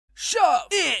Shove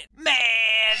it,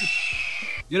 man!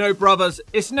 You know, brothers,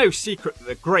 it's no secret that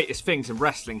the greatest things in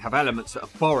wrestling have elements that are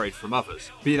borrowed from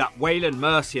others. Be that Waylon,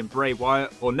 Mercy and Bray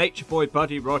Wyatt, or Nature Boy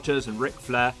Buddy Rogers and Ric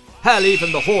Flair. Hell,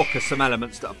 even the Hawk has some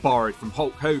elements that are borrowed from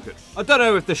Hulk Hogan. I don't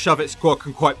know if the Shove It squad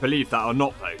can quite believe that or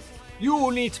not though. You all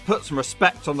need to put some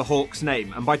respect on the Hawk's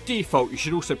name, and by default you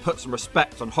should also put some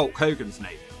respect on Hulk Hogan's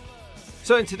name.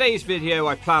 So in today's video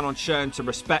I plan on showing some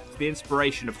respect to the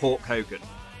inspiration of Hulk Hogan.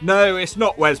 No, it's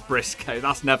not Wes Briscoe,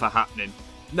 that's never happening.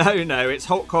 No, it's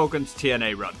Hulk Hogan's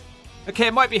TNA run. Okay,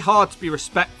 it might be hard to be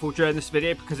respectful during this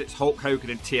video because it's Hulk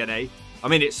Hogan in TNA. I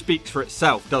mean, it speaks for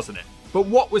itself, doesn't it? But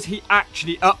what was he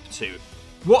actually up to?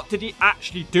 What did he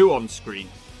actually do on screen?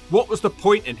 What was the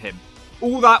point in him?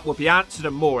 All that will be answered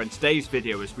and more in today's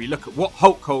video as we look at what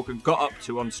Hulk Hogan got up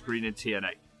to on screen in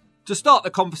TNA. To start the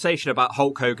conversation about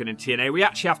Hulk Hogan in TNA, we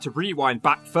actually have to rewind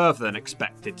back further than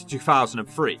expected to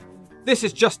 2003. This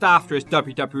is just after his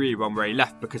WWE run where he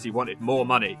left because he wanted more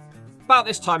money. About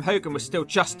this time, Hogan was still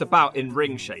just about in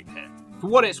ring shape here. For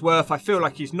what it's worth, I feel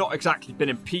like he's not exactly been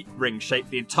in peak ring shape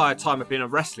the entire time I've been a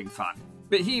wrestling fan,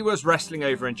 but he was wrestling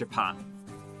over in Japan.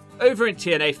 Over in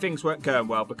TNA, things weren't going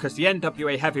well because the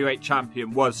NWA Heavyweight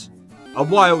Champion was a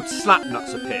wild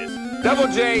Slapnuts appears.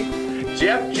 Double J,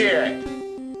 Jeff Jarrett.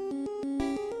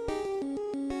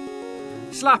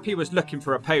 Slappy was looking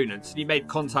for opponents and he made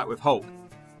contact with Hulk.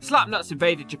 Slapnuts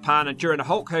invaded Japan and during a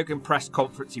Hulk Hogan press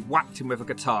conference he whacked him with a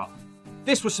guitar.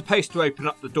 This was supposed to open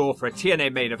up the door for a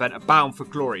TNA main event at Bound for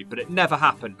Glory, but it never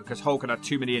happened because Hogan had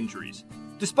too many injuries.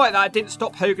 Despite that, it didn't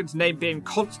stop Hogan's name being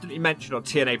constantly mentioned on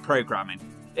TNA programming.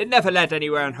 It never led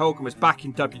anywhere and Hogan was back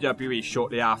in WWE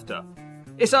shortly after.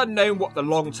 It's unknown what the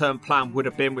long-term plan would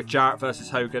have been with Jarrett versus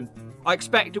Hogan. I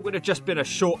expect it would have just been a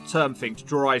short-term thing to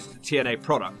draw eyes to the TNA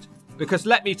product. Because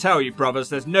let me tell you, brothers,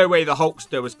 there's no way the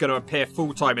Hulkster was going to appear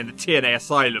full-time in the TNA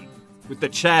Asylum with the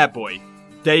Chairboy,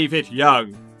 David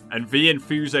Young, and V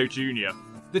Infuso Jr.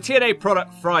 The TNA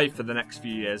product thrived for the next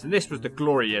few years, and this was the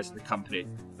glory years of the company,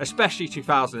 especially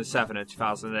 2007 and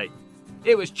 2008.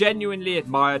 It was genuinely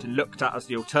admired and looked at as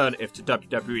the alternative to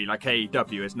WWE like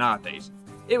AEW is nowadays.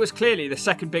 It was clearly the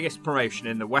second biggest promotion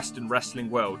in the Western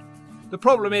wrestling world. The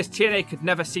problem is TNA could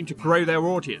never seem to grow their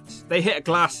audience. They hit a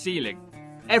glass ceiling.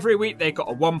 Every week they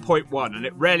got a 1.1 and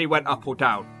it rarely went up or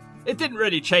down. It didn't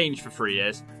really change for 3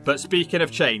 years, but speaking of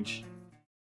change,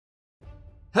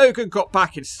 Hogan got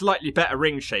back in slightly better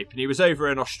ring shape and he was over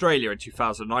in Australia in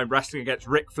 2009 wrestling against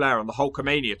Ric Flair on the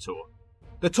Hulkamania tour.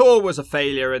 The tour was a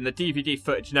failure and the DVD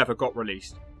footage never got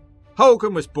released.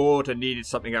 Hogan was bored and needed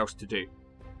something else to do.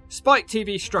 Spike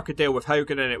TV struck a deal with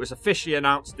Hogan and it was officially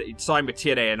announced that he'd signed with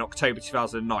TNA in October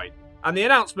 2009. And the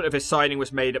announcement of his signing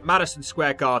was made at Madison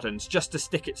Square Gardens just to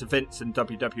stick it to Vince and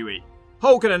WWE.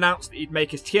 Hogan announced that he'd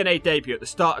make his TNA debut at the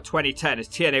start of 2010 as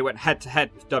TNA went head to head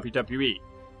with WWE.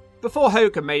 Before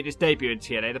Hogan made his debut in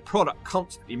TNA, the product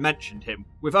constantly mentioned him,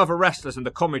 with other wrestlers and the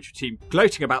commentary team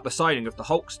gloating about the signing of the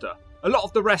Hulkster. A lot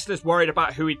of the wrestlers worried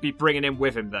about who he'd be bringing in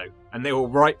with him though, and they were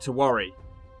right to worry.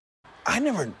 I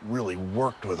never really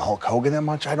worked with Hulk Hogan that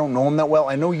much. I don't know him that well.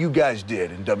 I know you guys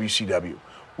did in WCW.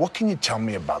 What can you tell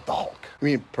me about the Hulk? You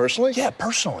mean personally? Yeah,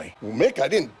 personally. Well, Mick, I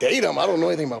didn't date him. I don't know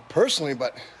anything about personally,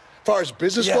 but as far as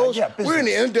business goes, business. We're in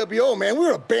the NWO, man.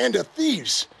 We're a band of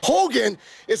thieves. Hogan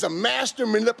is a master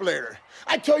manipulator.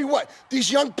 I tell you what,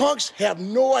 these young punks have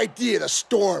no idea the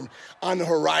storm on the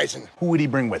horizon. Who would he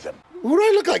bring with him? Who do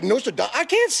I look like? Nostradamus? I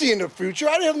can't see in the future.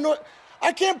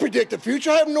 I can't predict the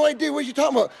future. I have no idea what you're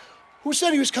talking about. Who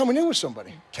said he was coming in with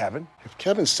somebody? Kevin? If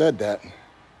Kevin said that,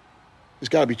 it's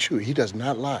got to be true. He does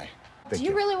not lie. Do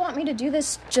you really want me to do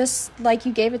this just like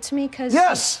you gave it to me? Because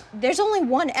yes! There's only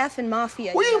one F in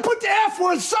Mafia. Well, you can put the F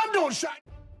where the sun don't shine.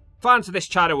 Fans of this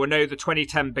channel will know the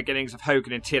 2010 beginnings of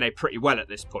Hogan in TNA pretty well at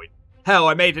this point. Hell,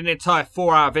 I made an entire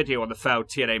 4-hour video on the failed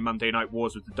TNA Monday Night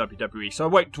Wars with the WWE, so I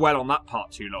won't dwell on that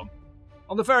part too long.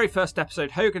 On the very first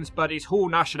episode, Hogan's buddies Hall,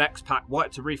 Nash and X-Pac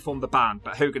wanted to reform the band,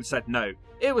 but Hogan said no.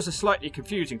 It was a slightly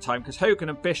confusing time because Hogan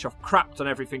and Bischoff crapped on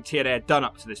everything TNA had done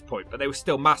up to this point, but they were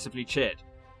still massively cheered.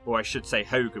 Or I should say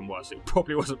Hogan was. It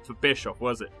probably wasn't for Bischoff,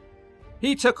 was it?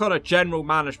 He took on a general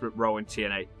management role in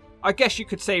TNA. I guess you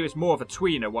could say he was more of a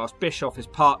tweener, whilst Bischoff, his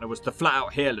partner, was the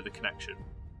flat-out heel of the connection.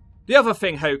 The other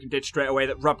thing Hogan did straight away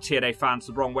that rubbed TNA fans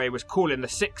the wrong way was calling the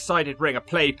 6-sided ring a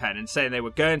playpen and saying they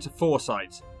were going to 4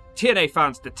 sides. TNA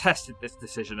fans detested this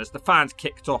decision as the fans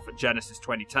kicked off at Genesis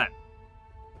 2010.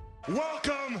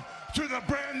 Welcome to the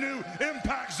brand new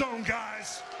Impact Zone,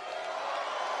 guys.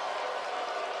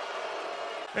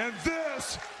 And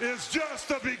this is just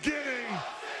the beginning.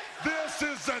 This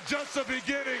is just the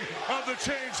beginning of the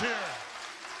change here.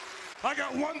 I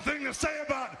got one thing to say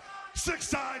about 6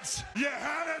 sides. You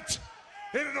had it,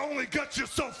 and it only got you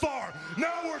so far.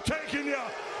 Now we're taking you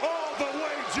all the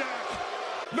way,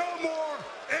 Jack. No more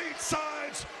 8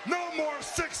 sides, no more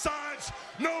 6 sides,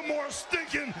 no more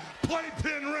stinking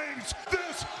playpen rings.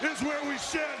 This is where we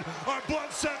shed our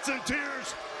blood, sweat, and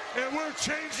tears, and we're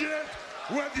changing it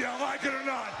whether you like it or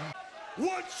not.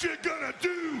 What you gonna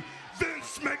do,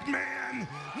 Vince McMahon,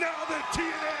 now that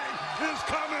TNA is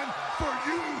coming for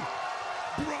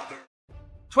you, brother?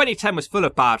 2010 was full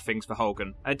of bad things for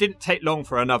Hogan, and it didn't take long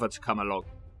for another to come along.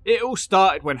 It all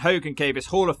started when Hogan gave his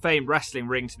Hall of Fame wrestling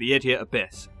ring to the Idiot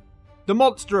Abyss. The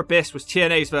Monster Abyss was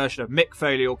TNA's version of Mick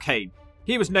Foley or Kane.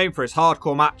 He was known for his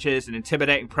hardcore matches and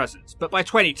intimidating presence, but by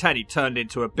 2010 he turned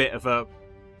into a bit of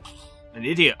an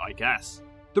idiot, I guess.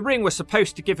 The ring was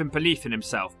supposed to give him belief in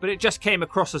himself, but it just came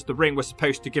across as the ring was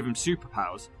supposed to give him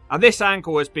superpowers, and this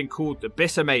angle has been called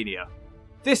Abyssomania.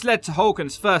 This led to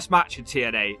Hogan's first match in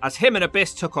TNA, as him and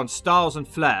Abyss took on Styles and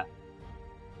Flair.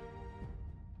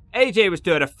 AJ was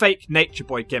doing a fake Nature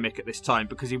Boy gimmick at this time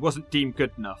because he wasn't deemed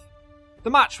good enough. The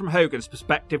match from Hogan's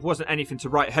perspective wasn't anything to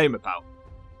write home about.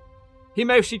 He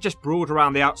mostly just brawled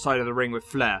around the outside of the ring with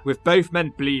Flair, with both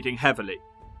men bleeding heavily.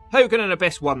 Hogan and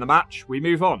Abyss won the match, we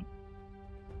move on.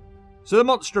 So the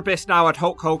Monster Abyss now had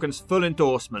Hulk Hogan's full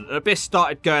endorsement, and Abyss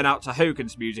started going out to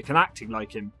Hogan's music and acting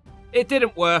like him. It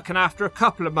didn't work, and after a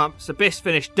couple of months, Abyss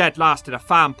finished dead last in a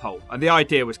fan poll, and the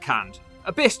idea was canned.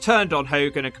 Abyss turned on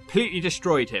Hogan and completely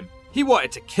destroyed him. He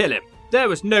wanted to kill him. There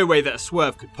was no way that a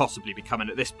swerve could possibly be coming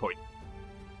at this point.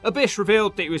 Abyss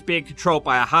revealed that he was being controlled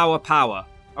by a higher power.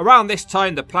 Around this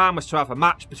time, the plan was to have a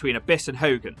match between Abyss and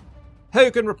Hogan.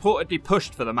 Hogan reportedly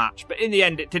pushed for the match, but in the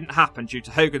end it didn't happen due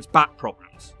to Hogan's back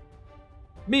problems.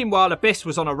 Meanwhile, Abyss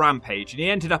was on a rampage and he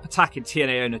ended up attacking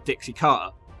TNA owner Dixie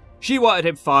Carter. She wanted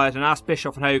him fired and asked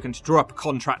Bischoff and Hogan to draw up a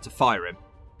contract to fire him.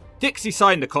 Dixie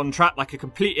signed the contract like a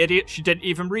complete idiot, she didn't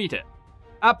even read it.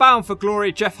 At Bound for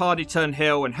Glory, Jeff Hardy turned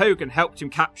heel and Hogan helped him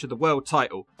capture the world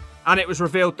title, and it was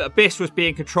revealed that Abyss was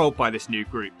being controlled by this new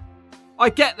group. I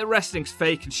get that wrestling's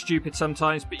fake and stupid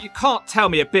sometimes, but you can't tell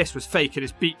me Abyss was faking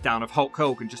his beatdown of Hulk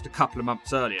Hogan just a couple of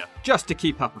months earlier, just to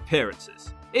keep up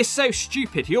appearances. It's so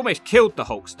stupid, he almost killed the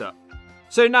Hulkster.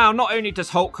 So now, not only does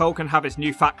Hulk Hogan have his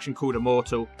new faction called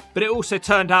Immortal, but it also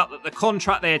turned out that the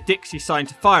contract they had Dixie signed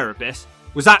to fire Abyss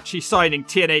was actually signing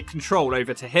TNA control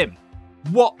over to him.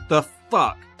 What the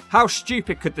fuck? How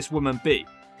stupid could this woman be?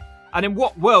 And in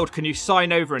what world can you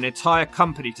sign over an entire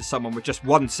company to someone with just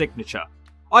one signature?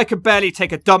 I can barely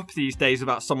take a dump these days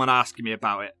without someone asking me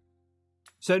about it.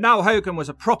 So now Hogan was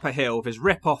a proper heel of his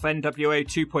rip-off NWO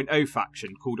 2.0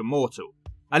 faction called Immortal.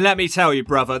 And let me tell you,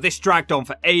 brother, this dragged on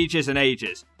for ages and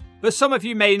ages. But some of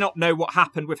you may not know what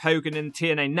happened with Hogan in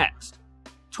TNA next.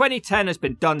 2010 has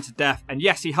been done to death, and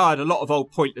yes, he hired a lot of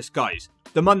old pointless guys.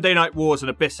 The Monday Night Wars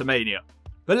and Abyssomania.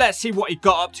 But let's see what he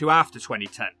got up to after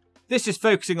 2010. This is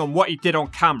focusing on what he did on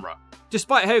camera.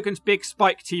 Despite Hogan's big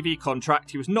Spike TV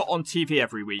contract, he was not on TV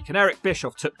every week, and Eric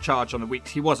Bischoff took charge on the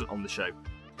weeks he wasn't on the show.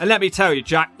 And let me tell you,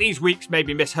 Jack, these weeks made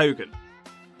me miss Hogan.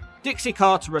 Dixie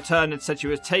Carter returned and said she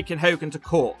was taking Hogan to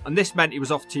court, and this meant he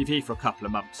was off TV for a couple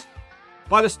of months.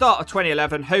 By the start of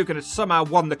 2011, Hogan had somehow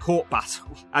won the court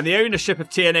battle, and the ownership of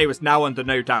TNA was now under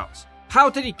no doubts. How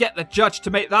did he get the judge to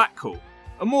make that call?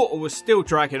 Immortal was still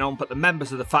dragging on, but the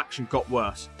members of the faction got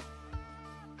worse.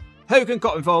 Hogan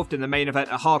got involved in the main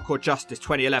event at Hardcore Justice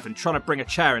 2011, trying to bring a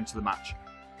chair into the match.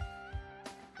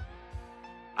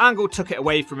 Angle took it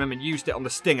away from him and used it on the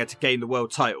Stinger to gain the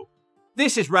world title.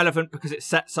 This is relevant because it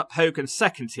sets up Hogan's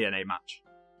second TNA match.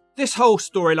 This whole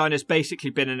storyline has basically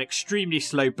been an extremely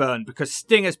slow burn because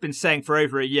Sting has been saying for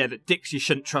over a year that Dixie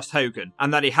shouldn't trust Hogan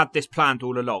and that he had this planned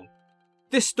all along.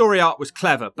 This story arc was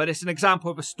clever, but it's an example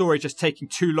of a story just taking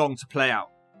too long to play out.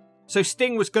 So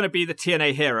Sting was going to be the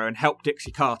TNA hero and help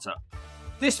Dixie Carter.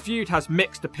 This feud has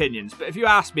mixed opinions, but if you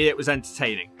ask me, it was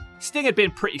entertaining. Sting had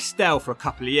been pretty stale for a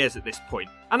couple of years at this point,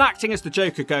 and acting as the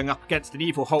Joker going up against an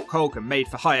evil Hulk Hogan made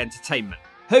for high entertainment.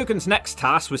 Hogan's next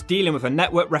task was dealing with a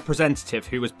network representative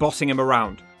who was bossing him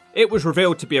around. It was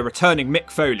revealed to be a returning Mick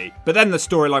Foley, but then the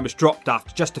storyline was dropped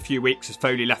after just a few weeks as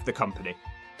Foley left the company.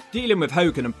 Dealing with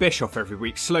Hogan and Bischoff every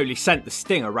week slowly sent the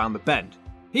Sting around the bend.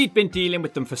 He'd been dealing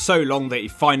with them for so long that he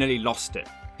finally lost it.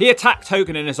 He attacked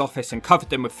Hogan in his office and covered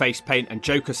them with face paint, and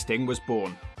Joker Sting was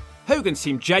born. Hogan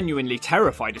seemed genuinely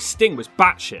terrified as Sting was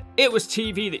batshit. It was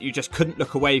TV that you just couldn't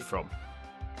look away from.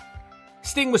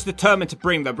 Sting was determined to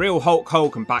bring the real Hulk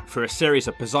Hogan back through a series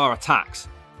of bizarre attacks.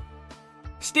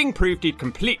 Sting proved he'd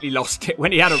completely lost it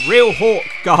when he had a real Hawk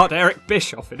guard Eric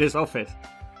Bischoff in his office.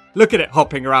 Look at it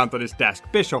hopping around on his desk.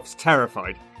 Bischoff's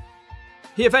terrified.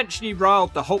 He eventually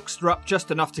riled the Hulkster up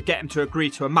just enough to get him to agree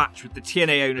to a match with the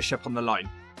TNA ownership on the line.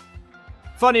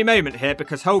 Funny moment here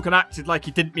because Hogan acted like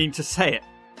he didn't mean to say it.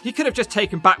 He could have just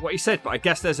taken back what he said, but I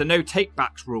guess there's a no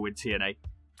take-backs rule in TNA.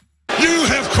 You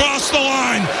have crossed the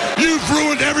line. You've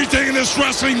ruined everything in this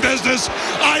wrestling business.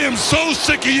 I am so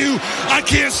sick of you. I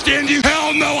can't stand you.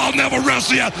 Hell no, I'll never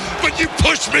wrestle you. But you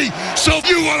push me. So if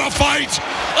you want to fight,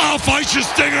 I'll fight you,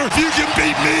 Stinger. If you can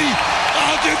beat me,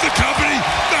 I'll give the company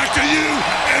back to you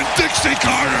and Dixie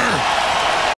Carter.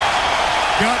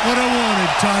 Got what I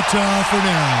wanted, ta-ta for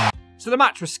now. So the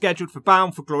match was scheduled for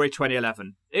Bound for Glory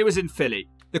 2011. It was in Philly.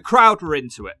 The crowd were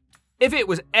into it. If it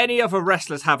was any other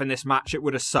wrestlers having this match, it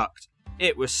would have sucked.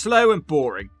 It was slow and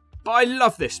boring, but I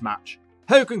love this match.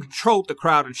 Hogan controlled the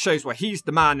crowd and shows why he's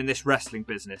the man in this wrestling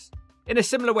business. In a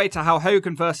similar way to how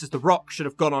Hogan vs The Rock should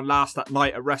have gone on last that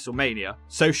night at WrestleMania,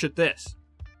 so should this.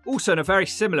 Also in a very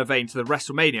similar vein to the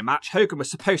WrestleMania match, Hogan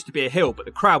was supposed to be a heel, but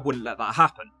the crowd wouldn't let that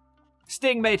happen.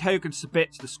 Sting made Hogan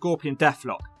submit to the Scorpion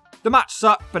Deathlock. The match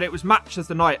sucked, but it was match of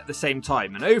the night at the same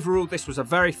time, and overall this was a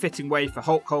very fitting way for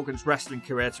Hulk Hogan's wrestling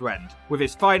career to end, with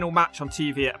his final match on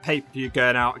TV at a pay-per-view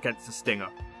going out against the Stinger.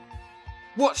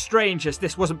 What's strange is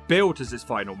this wasn't billed as his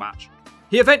final match.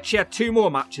 He eventually had 2 more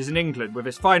matches in England, with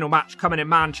his final match coming in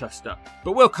Manchester,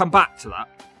 but we'll come back to that.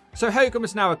 So Hogan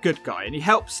was now a good guy, and he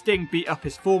helped Sting beat up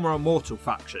his former Immortal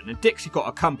faction, and Dixie got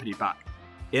a company back,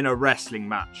 in a wrestling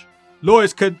match.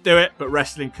 Lawyers couldn't do it, but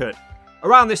wrestling could.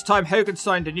 Around this time, Hogan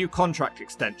signed a new contract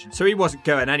extension, so he wasn't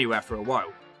going anywhere for a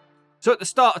while. So at the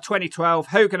start of 2012,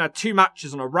 Hogan had 2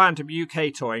 matches on a random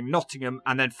UK tour in Nottingham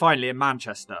and then finally in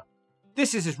Manchester.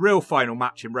 This is his real final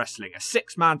match in wrestling, a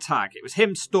 6-man tag. It was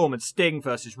him, Storm and Sting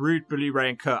versus Rude, Bully Ray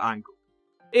and Kurt Angle.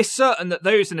 It's certain that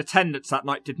those in attendance that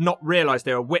night did not realise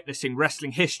they were witnessing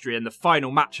wrestling history and the final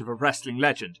match of a wrestling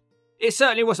legend. It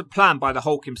certainly wasn't planned by the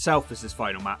Hulk himself as his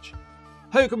final match.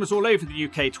 Hogan was all over the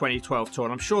UK 2012 tour,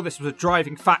 and I'm sure this was a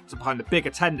driving factor behind the big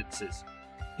attendances.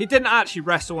 He didn't actually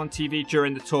wrestle on TV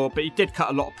during the tour, but he did cut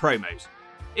a lot of promos.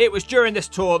 It was during this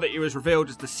tour that he was revealed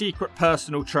as the secret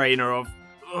personal trainer of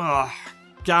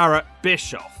Garrett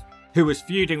Bischoff, who was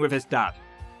feuding with his dad.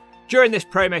 During this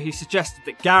promo, he suggested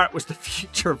that Garrett was the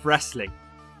future of wrestling.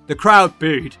 The crowd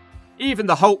booed. Even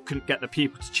the Hulk couldn't get the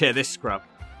people to cheer this scrub.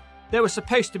 There was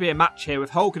supposed to be a match here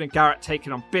with Hogan and Garrett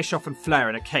taking on Bischoff and Flair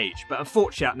in a cage, but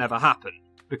unfortunately that never happened,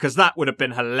 because that would have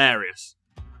been hilarious.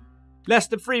 Less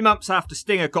than 3 months after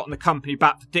Sting had gotten the company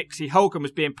back for Dixie, Hogan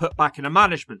was being put back in a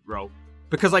management role,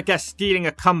 because I guess stealing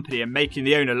a company and making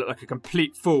the owner look like a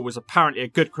complete fool was apparently a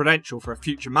good credential for a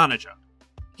future manager.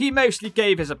 He mostly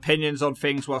gave his opinions on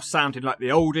things while sounding like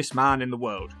the oldest man in the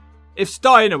world. If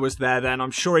Steiner was there then,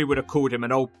 I'm sure he would have called him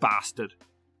an old bastard.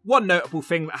 One notable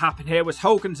thing that happened here was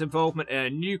Hogan's involvement in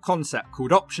a new concept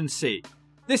called Option C.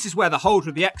 This is where the holder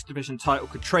of the X Division title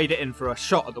could trade it in for a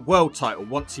shot at the world title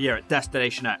once a year at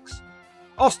Destination X.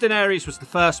 Austin Aries was the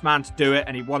first man to do it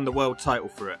and he won the world title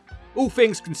for it. All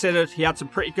things considered, he had some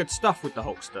pretty good stuff with the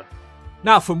Hulkster.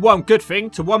 Now from one good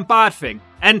thing to one bad thing,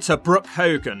 enter Brooke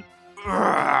Hogan.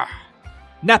 Urgh.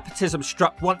 Nepotism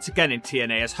struck once again in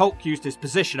TNA as Hulk used his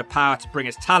position of power to bring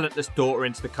his talentless daughter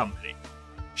into the company.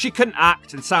 She couldn't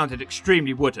act and sounded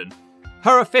extremely wooden.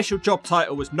 Her official job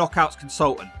title was Knockouts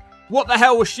Consultant. What the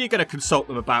hell was she going to consult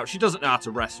them about? She doesn't know how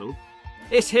to wrestle.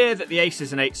 It's here that the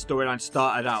Aces and Eights storyline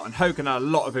started out, and Hogan had a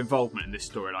lot of involvement in this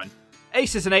storyline.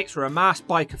 Aces and Eights were a masked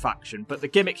biker faction, but the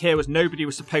gimmick here was nobody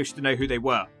was supposed to know who they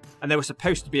were, and they were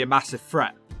supposed to be a massive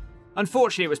threat.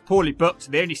 Unfortunately, it was poorly booked,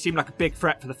 and they only seemed like a big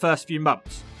threat for the first few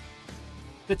months.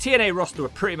 The TNA roster were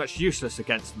pretty much useless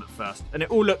against them at first, and it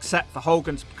all looked set for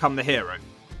Hogan to become the hero.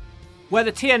 Where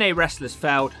the TNA wrestlers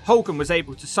failed, Hogan was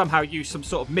able to somehow use some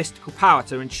sort of mystical power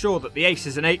to ensure that the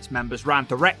Aces and Eights members ran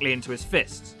directly into his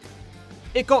fists.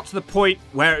 It got to the point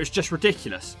where it was just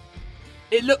ridiculous.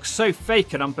 It looked so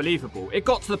fake and unbelievable. It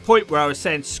got to the point where I was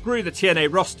saying, screw the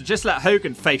TNA roster, just let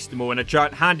Hogan face them all in a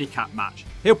giant handicap match.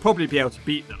 He'll probably be able to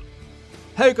beat them.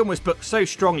 Hogan was booked so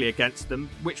strongly against them,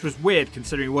 which was weird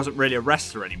considering he wasn't really a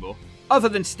wrestler anymore. Other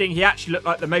than Sting, he actually looked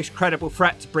like the most credible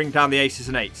threat to bring down the Aces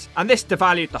and Eights, and this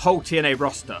devalued the whole TNA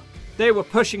roster. They were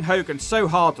pushing Hogan so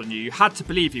hard on you had to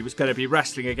believe he was going to be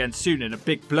wrestling again soon in a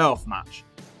big blow-off match.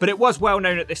 But it was well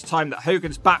known at this time that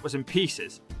Hogan's back was in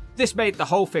pieces. This made the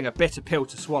whole thing a bitter pill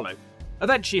to swallow.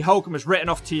 Eventually, Hogan was written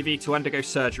off TV to undergo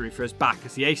surgery for his back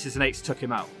as the Aces and Eights took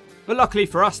him out. But luckily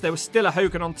for us, there was still a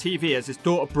Hogan on TV as his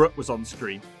daughter Brooke was on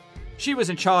screen. She was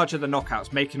in charge of the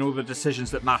knockouts, making all the decisions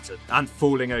that mattered, and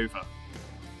falling over.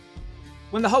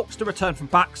 When the Hulkster returned from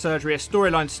back surgery, a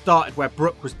storyline started where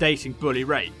Brooke was dating Bully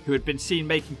Ray, who had been seen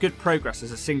making good progress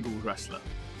as a singles wrestler.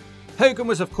 Hogan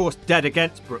was of course dead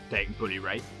against Brooke dating Bully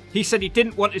Ray. He said he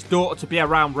didn't want his daughter to be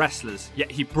around wrestlers,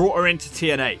 yet he brought her into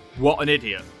TNA. What an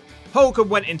idiot. Hogan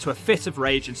went into a fit of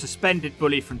rage and suspended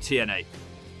Bully from TNA.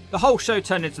 The whole show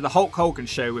turned into the Hulk Hogan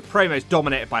show, with promos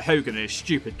dominated by Hogan and his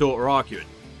stupid daughter arguing.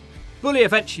 Bully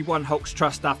eventually won Hulk's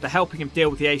trust after helping him deal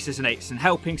with the Aces and Eights and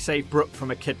helping save Brooke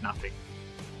from a kidnapping.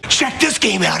 Check this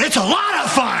game out. It's a lot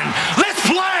of fun. Let's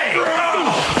play.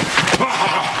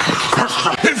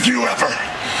 If you ever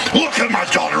look at my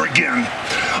daughter again,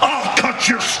 I'll cut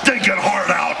your stinking heart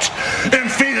out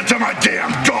and feed it to my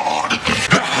damn dog.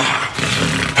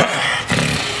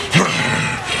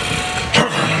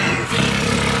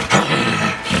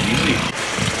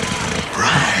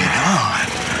 Right on.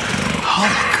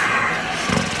 Hulk.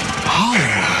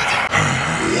 Hollywood.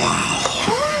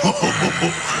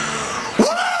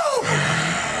 Wow.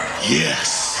 Woo!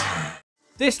 Yes.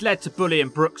 This led to Bully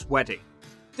and Brooke's wedding.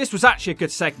 This was actually a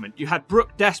good segment. You had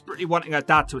Brooke desperately wanting her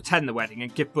dad to attend the wedding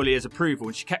and give Bully his approval,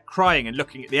 and she kept crying and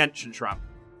looking at the entrance ramp.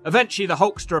 Eventually the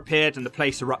Hulkster appeared and the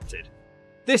place erupted.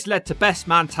 This led to Best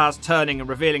Man Taz turning and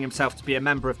revealing himself to be a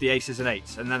member of the Aces and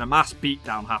Eights, and then a mass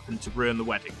beatdown happened to ruin the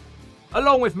wedding.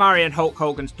 Along with marrying Hulk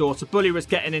Hogan's daughter, Bully was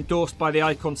getting endorsed by the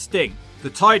icon Sting. The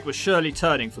tide was surely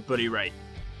turning for Bully Ray.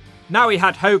 Now he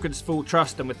had Hogan's full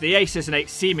trust, and with the Aces and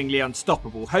Eights seemingly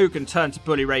unstoppable, Hogan turned to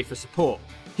Bully Ray for support.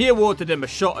 He awarded him a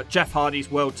shot at Jeff Hardy's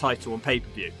world title on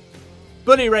pay-per-view.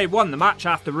 Bully Ray won the match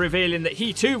after revealing that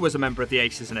he too was a member of the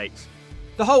Aces and Eights.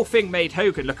 The whole thing made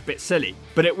Hogan look a bit silly,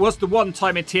 but it was the one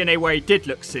time in TNA where he did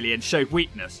look silly and showed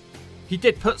weakness. He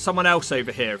did put someone else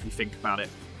over here if you think about it.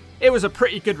 It was a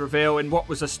pretty good reveal in what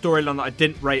was a storyline that I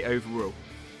didn't rate overall.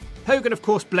 Hogan of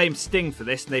course blamed Sting for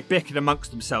this, and they bickered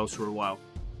amongst themselves for a while.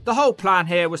 The whole plan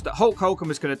here was that Hulk Hogan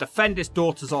was going to defend his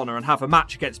daughter's honour and have a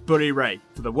match against Bully Ray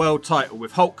for the world title,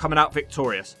 with Hulk coming out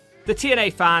victorious. The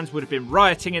TNA fans would have been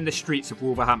rioting in the streets of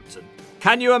Wolverhampton.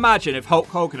 Can you imagine if Hulk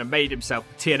Hogan had made himself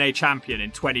the TNA champion in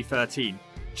 2013?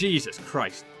 Jesus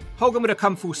Christ. Hogan would have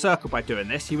come full circle by doing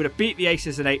this. He would have beat the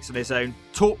Aces and Eights on his own,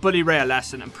 taught Bully Ray a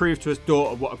lesson, and proved to his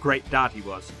daughter what a great dad he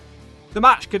was. The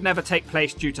match could never take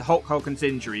place due to Hulk Hogan's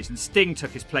injuries, and Sting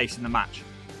took his place in the match.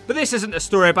 But this isn't a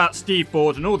story about Steve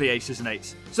Bourne and all the Aces and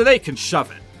Eights, so they can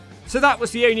shove it. So that was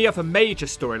the only other major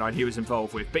storyline he was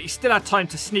involved with, but he still had time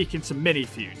to sneak in some mini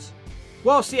feuds.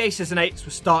 Whilst the Aces and Eights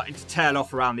were starting to tail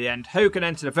off around the end, Hogan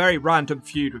entered a very random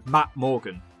feud with Matt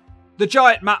Morgan. The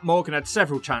giant Matt Morgan had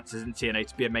several chances in TNA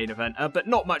to be a main eventer, but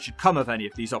not much had come of any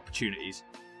of these opportunities.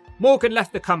 Morgan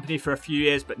left the company for a few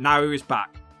years, but now he was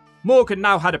back. Morgan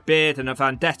now had a beard and a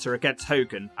vendetta against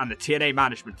Hogan and the TNA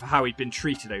management for how he'd been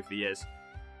treated over the years.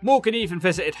 Morgan even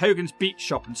visited Hogan's beach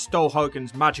shop and stole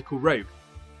Hogan's magical robe.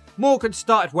 Morgan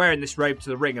started wearing this robe to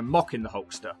the ring and mocking the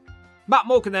Hulkster. Matt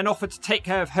Morgan then offered to take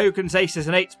care of Hogan's Aces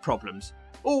and Eights problems.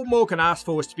 All Morgan asked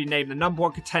for was to be named the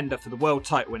 #1 contender for the world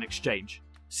title in exchange.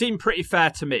 Seemed pretty fair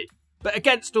to me. But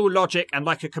against all logic and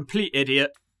like a complete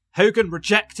idiot, Hogan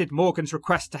rejected Morgan's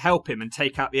request to help him and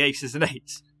take out the Aces and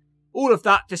Eights. All of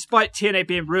that despite TNA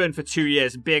being ruined for 2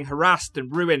 years and being harassed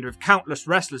and ruined with countless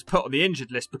wrestlers put on the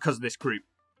injured list because of this group.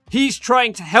 He's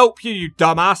trying to help you, you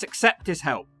dumbass. Accept his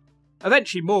help.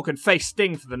 Eventually Morgan faced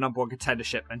Sting for the #1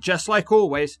 contendership, and just like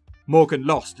always, Morgan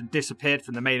lost and disappeared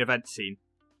from the main event scene.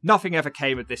 Nothing ever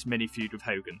came of this mini feud with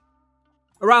Hogan.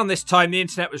 Around this time, the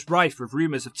internet was rife with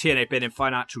rumours of TNA being in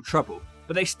financial trouble,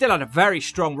 but they still had a very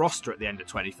strong roster at the end of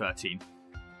 2013.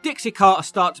 Dixie Carter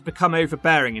started to become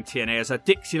overbearing in TNA as her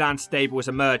Dixieland stable was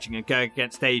emerging and going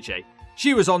against AJ.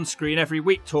 She was on screen every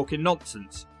week talking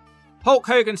nonsense. Hulk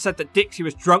Hogan said that Dixie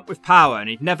was drunk with power and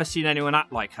he'd never seen anyone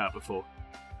act like her before.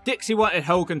 Dixie wanted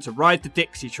Hogan to ride the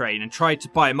Dixie train and tried to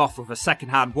buy him off with a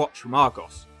second-hand watch from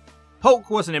Argos.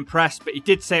 Hulk wasn't impressed, but he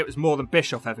did say it was more than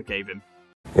Bischoff ever gave him.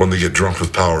 When they get drunk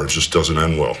with power, it just doesn't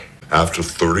end well. After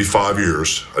 35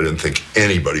 years, I didn't think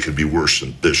anybody could be worse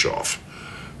than Bischoff.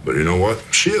 But you know what?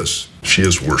 She is. She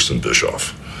is worse than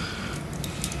Bischoff.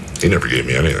 He never gave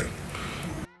me anything.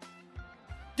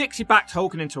 Dixie backed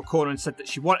Hogan into a corner and said that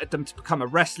she wanted them to become a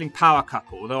wrestling power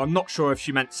couple, although I'm not sure if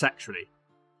she meant sexually.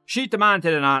 She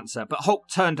demanded an answer, but Hulk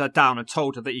turned her down and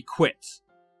told her that he quits.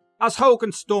 As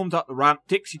Hogan stormed up the ramp,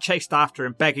 Dixie chased after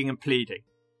him, begging and pleading.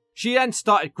 She then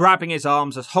started grabbing his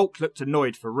arms as Hulk looked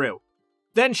annoyed for real.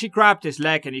 Then she grabbed his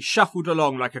leg and he shuffled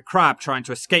along like a crab trying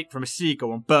to escape from a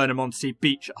seagull on Burnham-on-Sea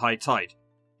beach at high tide.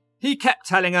 He kept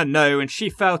telling her no, and she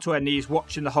fell to her knees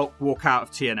watching the Hulk walk out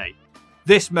of TNA.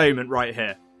 This moment right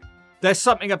here. There's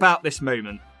something about this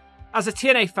moment. As a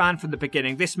TNA fan from the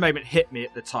beginning, this moment hit me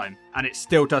at the time, and it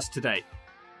still does today.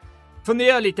 From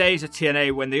the early days of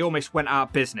TNA when they almost went out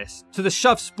of business, to the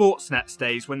Shove Sportsnet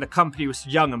days when the company was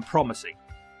young and promising.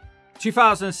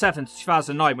 2007 to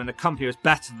 2009 when the company was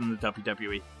better than the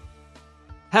WWE.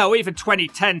 Hell, even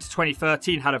 2010 to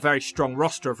 2013 had a very strong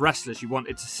roster of wrestlers you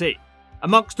wanted to see.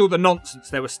 Amongst all the nonsense,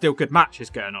 there were still good matches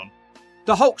going on.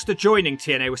 The Hulkster joining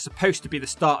TNA was supposed to be the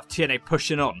start of TNA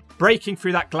pushing on, breaking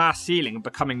through that glass ceiling and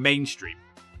becoming mainstream.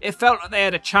 It felt like they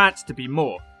had a chance to be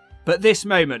more. But this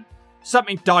moment,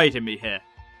 something died in me here.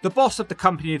 The boss of the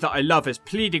company that I love is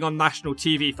pleading on national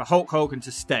TV for Hulk Hogan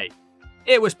to stay.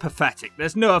 It was pathetic,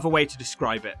 there's no other way to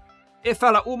describe it. It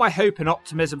felt like all my hope and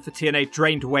optimism for TNA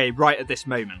drained away right at this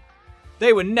moment.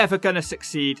 They were never going to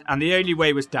succeed and the only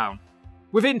way was down.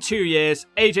 Within 2 years,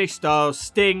 AJ Styles,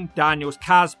 Sting, Daniels,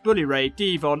 Kaz, Bully Ray,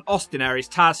 Devon, Austin Aries,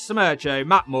 Taz, Samoa Joe,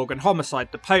 Matt Morgan,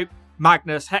 Homicide, The Pope,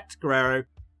 Magnus, Hector Guerrero.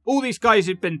 All these guys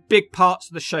who'd been big parts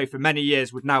of the show for many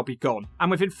years would now be gone,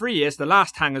 and within 3 years the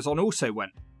last hangers-on also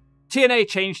went. TNA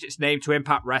changed its name to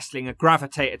Impact Wrestling and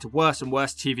gravitated to worse and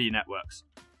worse TV networks.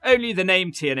 Only the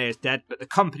name TNA is dead, but the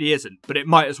company isn't, but it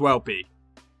might as well be.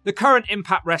 The current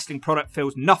Impact Wrestling product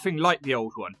feels nothing like the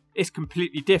old one. It's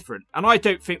completely different, and I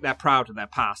don't think they're proud of their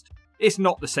past. It's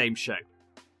not the same show.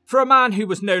 For a man who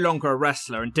was no longer a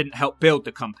wrestler and didn't help build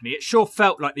the company, it sure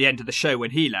felt like the end of the show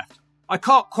when he left. I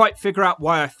can't quite figure out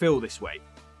why I feel this way.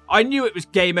 I knew it was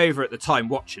game over at the time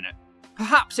watching it.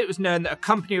 Perhaps it was known that a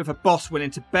company with a boss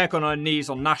willing to beg on her knees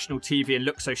on national TV and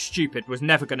look so stupid was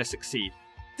never going to succeed.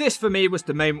 This for me was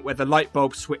the moment where the light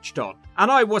bulb switched on,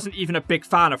 and I wasn't even a big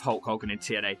fan of Hulk Hogan in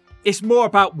TNA. It's more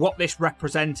about what this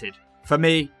represented. For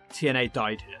me, TNA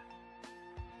died here.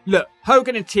 Look,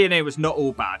 Hogan in TNA was not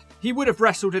all bad. He would have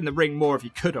wrestled in the ring more if he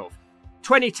could have.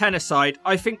 2010 aside,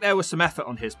 I think there was some effort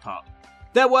on his part.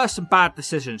 There were some bad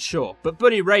decisions, sure, but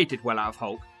Bully Ray did well out of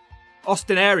Hulk.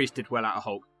 Austin Aries did well out of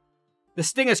Hulk. The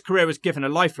Stinger's career was given a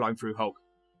lifeline through Hulk.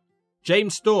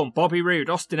 James Storm, Bobby Roode,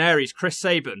 Austin Aries, Chris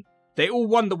Sabin, they all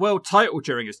won the world title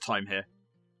during his time here.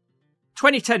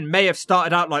 2010 may have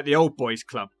started out like the old boys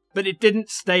club, but it didn't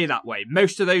stay that way.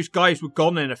 Most of those guys were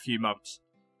gone in a few months.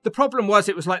 The problem was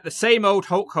it was like the same old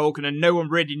Hulk Hogan and no one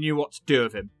really knew what to do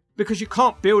with him. Because you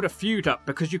can't build a feud up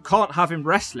because you can't have him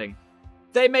wrestling.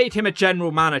 They made him a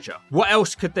general manager. What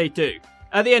else could they do?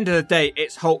 At the end of the day,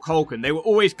 it's Hulk Hogan. They were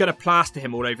always going to plaster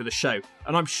him all over the show,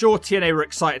 and I'm sure TNA were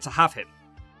excited to have him.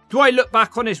 Do I look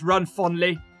back on his run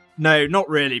fondly? No, not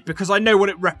really, because I know what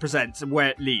it represents and where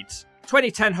it leads.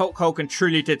 2010 Hulk Hogan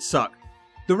truly did suck.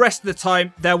 The rest of the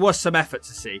time, there was some effort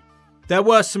to see. There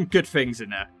were some good things in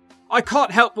there. I can't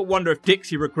help but wonder if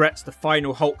Dixie regrets the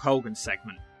final Hulk Hogan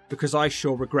segment, because I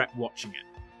sure regret watching it.